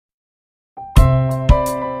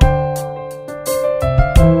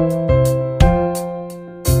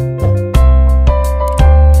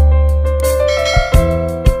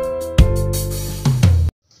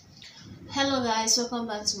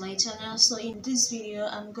in this video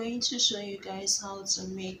I'm going to show you guys how to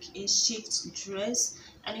make a shift dress.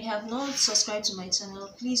 And if you have not subscribed to my channel,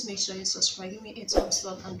 please make sure you subscribe, give me a thumbs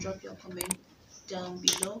up and drop your comment down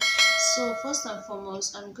below. So first and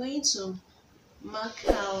foremost, I'm going to mark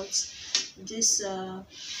out this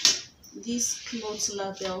this cloth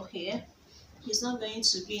label here. It's not going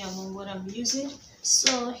to be among what I'm using.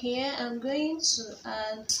 So here I'm going to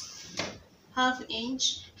add ½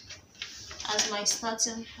 inch as my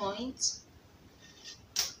starting point.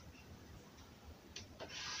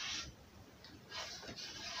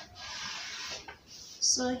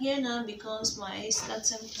 So here now becomes my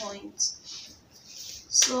starting point.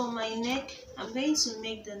 So my neck, I'm going to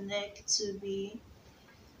make the neck to be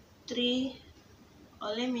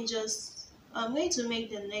I'm going to make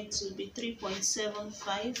the neck to be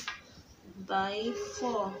 3.75 by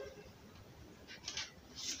 4.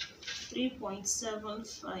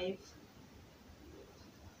 3.75.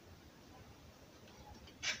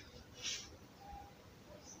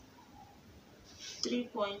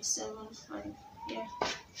 Yeah.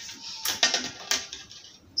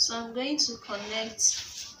 So I'm going to connect,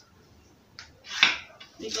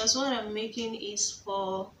 because what I'm making is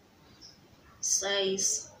for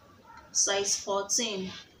size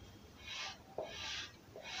 14.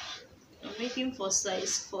 I'm making for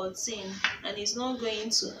size 14 and it's not going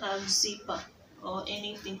to have zipper or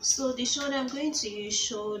anything. So the shoulder, I'm going to use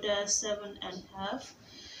shoulder 7.5,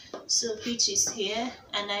 so which is here,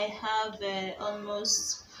 and I have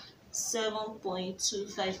almost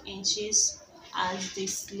 7.25 inches as the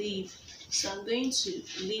sleeve. So I'm going to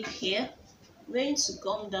leave here. I'm going to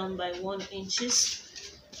come down by 1 inch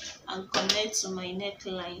and connect to my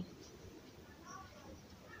neckline.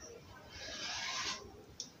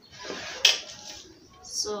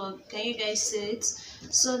 So can you guys see it?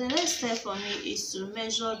 So the next step for me is to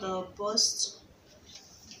measure the bust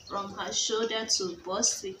from her shoulder to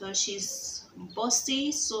bust, because she's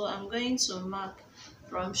busty. So I'm going to mark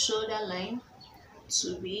from shoulder line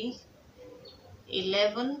to be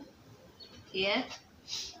 11 here.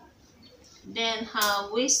 Then her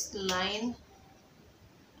waistline,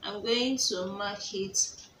 I'm going to mark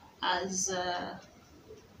it as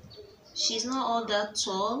she's not all that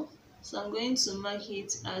tall, so I'm going to mark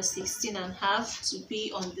it as 16.5 to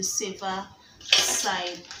be on the safer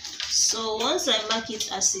side. So once I mark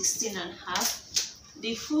it as 16.5,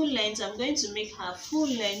 the full length, I'm going to make her full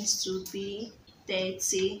length to be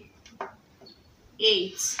 38.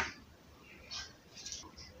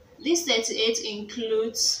 This 38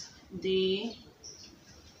 includes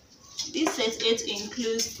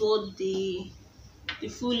both the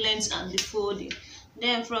full length and the folding.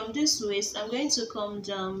 Then from this waist, I'm going to come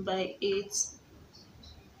down by 8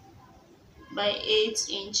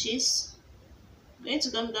 inches. I'm going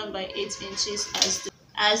to come down by 8 inches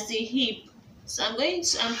as the hip. So I'm going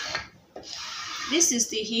to this is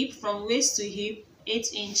the hip, from waist to hip,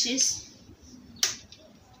 8 inches.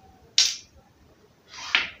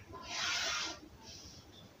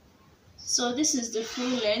 So this is the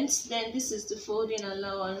full length, then this is the folding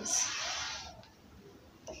allowance.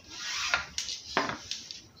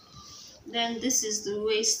 Then this is the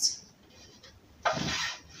waist.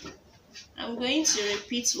 I'm going to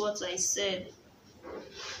repeat what I said.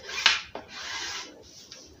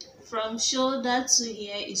 From shoulder to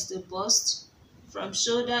here is the bust. From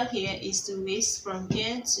shoulder here is the waist. From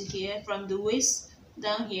here to here, from the waist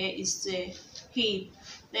down here is the hip.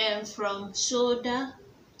 Then from shoulder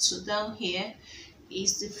to down here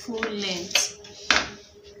is the full length.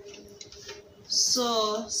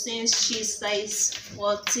 So since she's size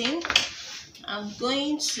 14, I'm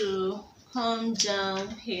going to come down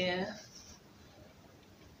here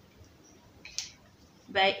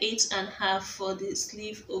by 8.5 for the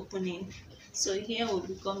sleeve opening. So here will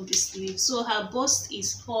become the sleeve. So her bust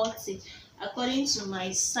is 40 according to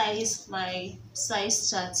my size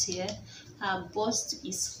chart here. Her bust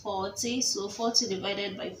is 40, so 40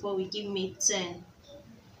 divided by 4 will give me 10,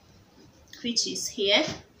 which is here.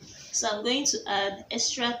 So I'm going to add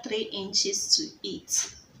extra 3 inches to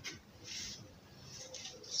it.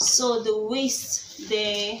 So the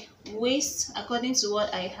waist according to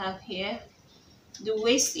what I have here, the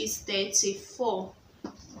waist is 34.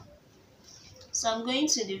 So I'm going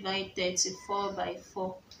to divide 34 by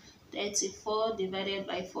 4. 34 divided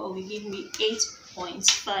by 4 will give me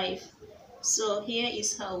 8.5. So here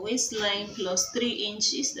is her waistline plus 3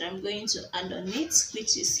 inches that I'm going to add on it,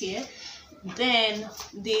 which is here. Then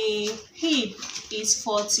the hip is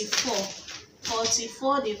 44.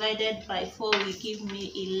 44 divided by 4 will give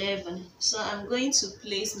me 11. So I'm going to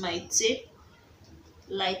place my tape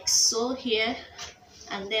like so here,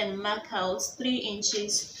 and then mark out 3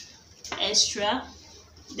 inches extra.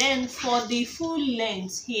 Then for the full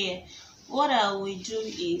length here, what I will do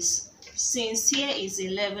is, since here is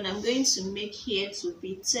 11, I'm going to make here to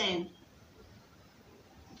be 10,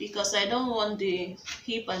 because I don't want the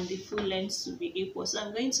hip and the full length to be equal. So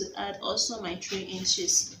I'm going to add also my 3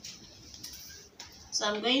 inches. So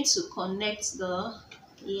I'm going to connect the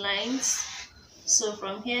lines. So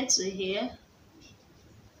from here to here,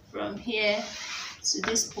 from here to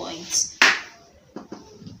this point,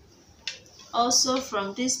 also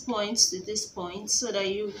from this point to this point, so that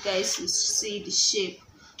you guys will see the shape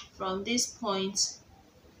from this point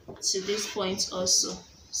to this point also.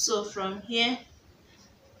 So from here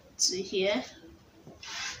to here,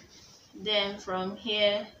 then from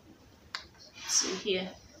here to here,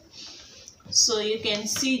 so you can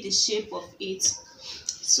see the shape of it.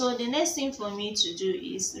 So the next thing for me to do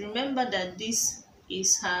is, remember that this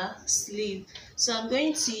is her sleeve, so I'm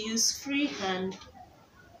going to use free hand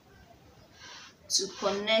to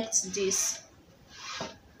connect this.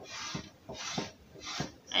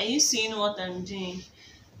 Are you seeing what I'm doing?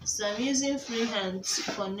 So I'm using free hand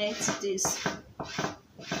to connect this.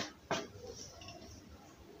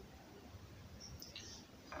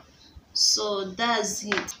 So that's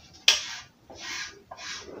it.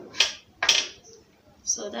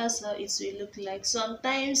 So that's how it will look like.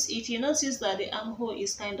 Sometimes if you notice that the armhole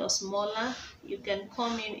is kind of smaller, you can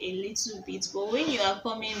come in a little bit, but when you are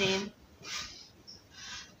coming in,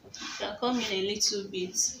 a little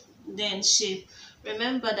bit, then shape.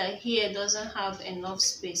 Remember that here doesn't have enough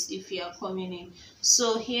space if you are coming in.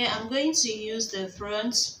 So here I'm going to use the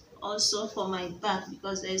front also for my back,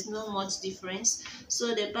 because there is no much difference.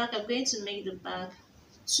 So the back, I'm going to make the back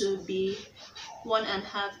to be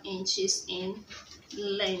 1.5 inches in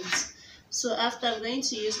length. So after, I'm going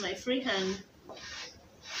to use my free hand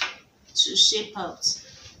to shape out.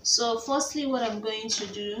 So firstly, what I'm going to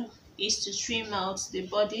do is to trim out the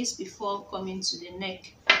bodies before coming to the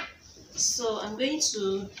neck. So I'm going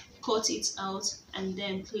to cut it out and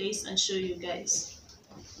then place and show you guys.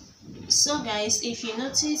 So guys, if you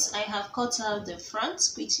notice, I have cut out the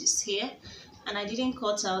front, which is here, and I didn't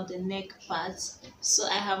cut out the neck part. So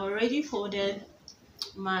I have already folded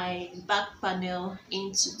my back panel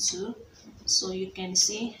into 2. So you can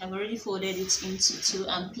see I've already folded it into 2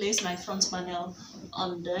 and placed my front panel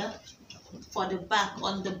on the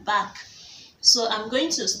back. So I'm going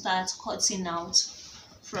to start cutting out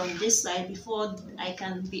from this side before I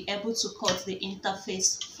can be able to cut the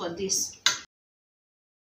interface for this.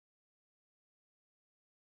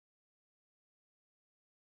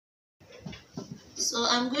 So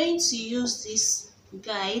I'm going to use this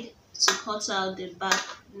guide to cut out the back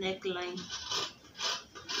neckline.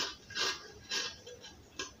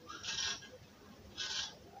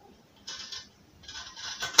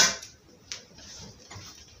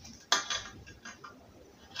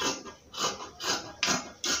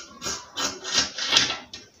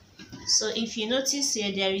 So if you notice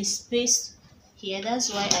here, there is space here.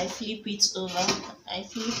 That's why I flip it over. I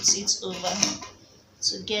flipped it over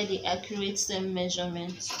to get the accurate same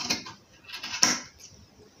measurement.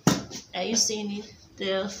 Are you seeing it?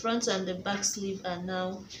 The front and the back sleeve are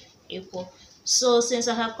now equal. So since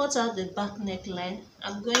I have cut out the back neckline,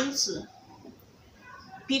 I'm going to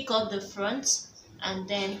pick up the front and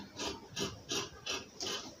then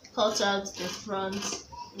cut out the front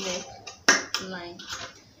neckline.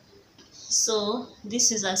 So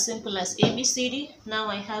this is as simple as ABCD. Now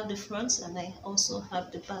I have the front and I also have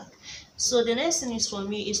the back. So the next thing is for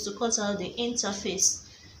me is to cut out the interface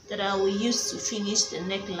that I will use to finish the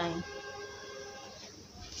neckline.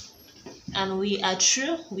 And we are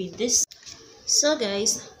through with this. So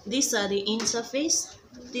guys, these are the interface.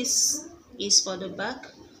 This is for the back,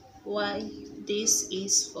 while this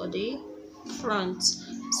is for the front.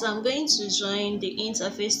 So I'm going to join the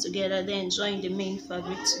interface together, then join the main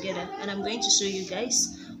fabric together, and I'm going to show you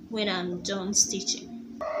guys when I'm done stitching.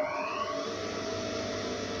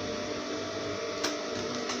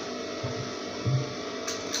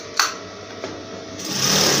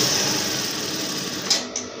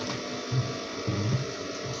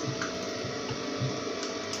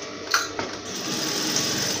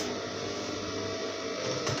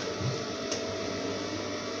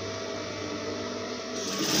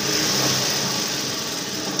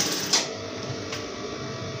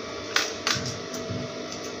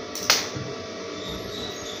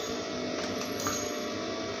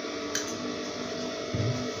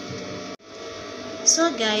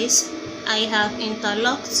 So guys, I have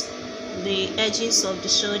interlocked the edges of the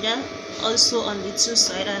shoulder. Also on the 2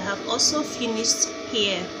 sides, I have also finished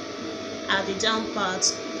here at the down part,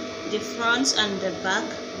 the front and the back.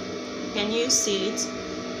 Can you see it?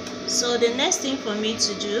 So the next thing for me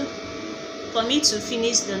to do, for me to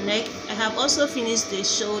finish the neck, I have also finished the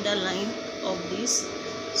shoulder line of this.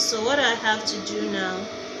 So what I have to do now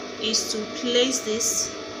is to place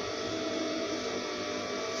this,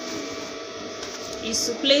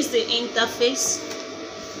 the interface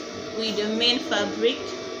with the main fabric.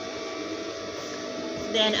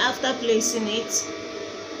 Then after placing it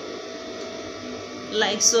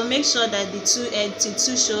like so, make sure that the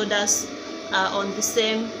two shoulders are on the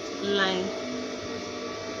same line.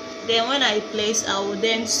 Then when I place, I will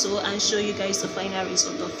then sew and show you guys the final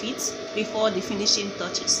result of it before the finishing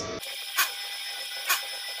touches.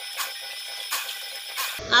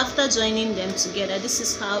 After joining them together, this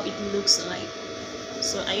is how it looks like.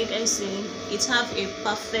 So are you guys seeing? It have a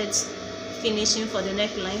perfect finishing for the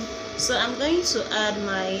neckline. So I'm going to add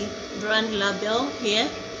my brand label here.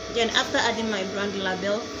 Then after adding my brand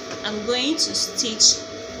label, I'm going to stitch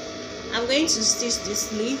the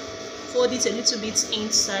sleeve, fold it a little bit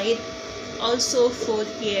inside, also fold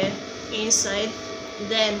here inside,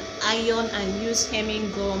 then iron and use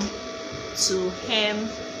hemming gum to hem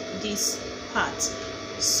this part.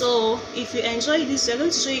 So if you enjoyed this, we're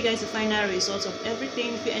going to show you guys the final result of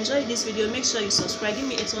everything. If you enjoyed this video, make sure you subscribe, give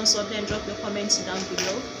me a thumbs up, then drop your comments down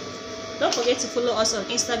below. Don't forget to follow us on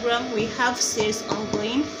Instagram. We have sales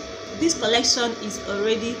ongoing. This collection is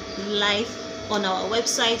already live on our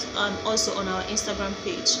website and also on our Instagram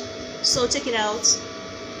page, so check it out.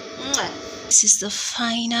 This is the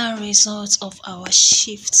final result of our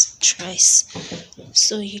shift dress.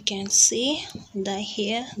 So you can see that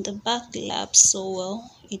here the back laps so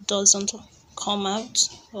well, it doesn't come out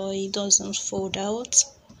or it doesn't fold out.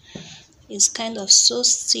 It's kind of so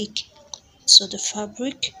stick to the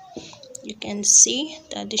fabric. You can see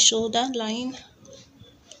that the shoulder line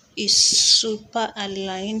is super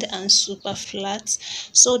aligned and super flat.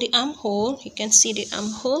 So the armhole, you can see the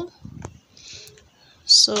armhole.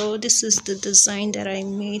 So this is the design that I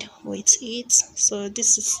made with it. So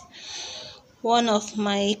this is one of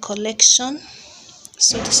my collection.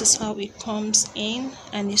 So this is how it comes in,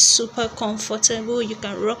 and it's super comfortable. You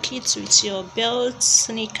can rock it with your belt,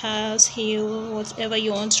 sneakers, heel, whatever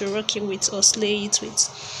you want to rock it with or slay it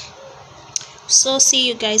with. So see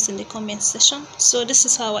you guys in the comment section. So this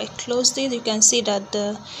is how I closed it. You can see that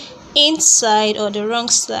the inside or the wrong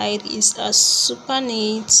side is as super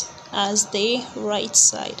neat as the right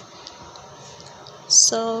side.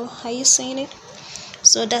 So are you seeing it?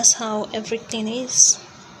 So that's how everything is.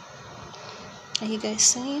 Are you guys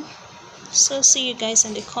seeing? So see you guys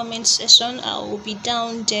in the comment section. I will be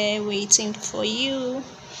down there waiting for you.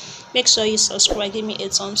 Make sure you subscribe, give me a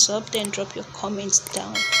thumbs up, then drop your comments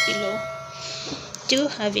down below. Do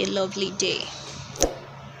have a lovely day.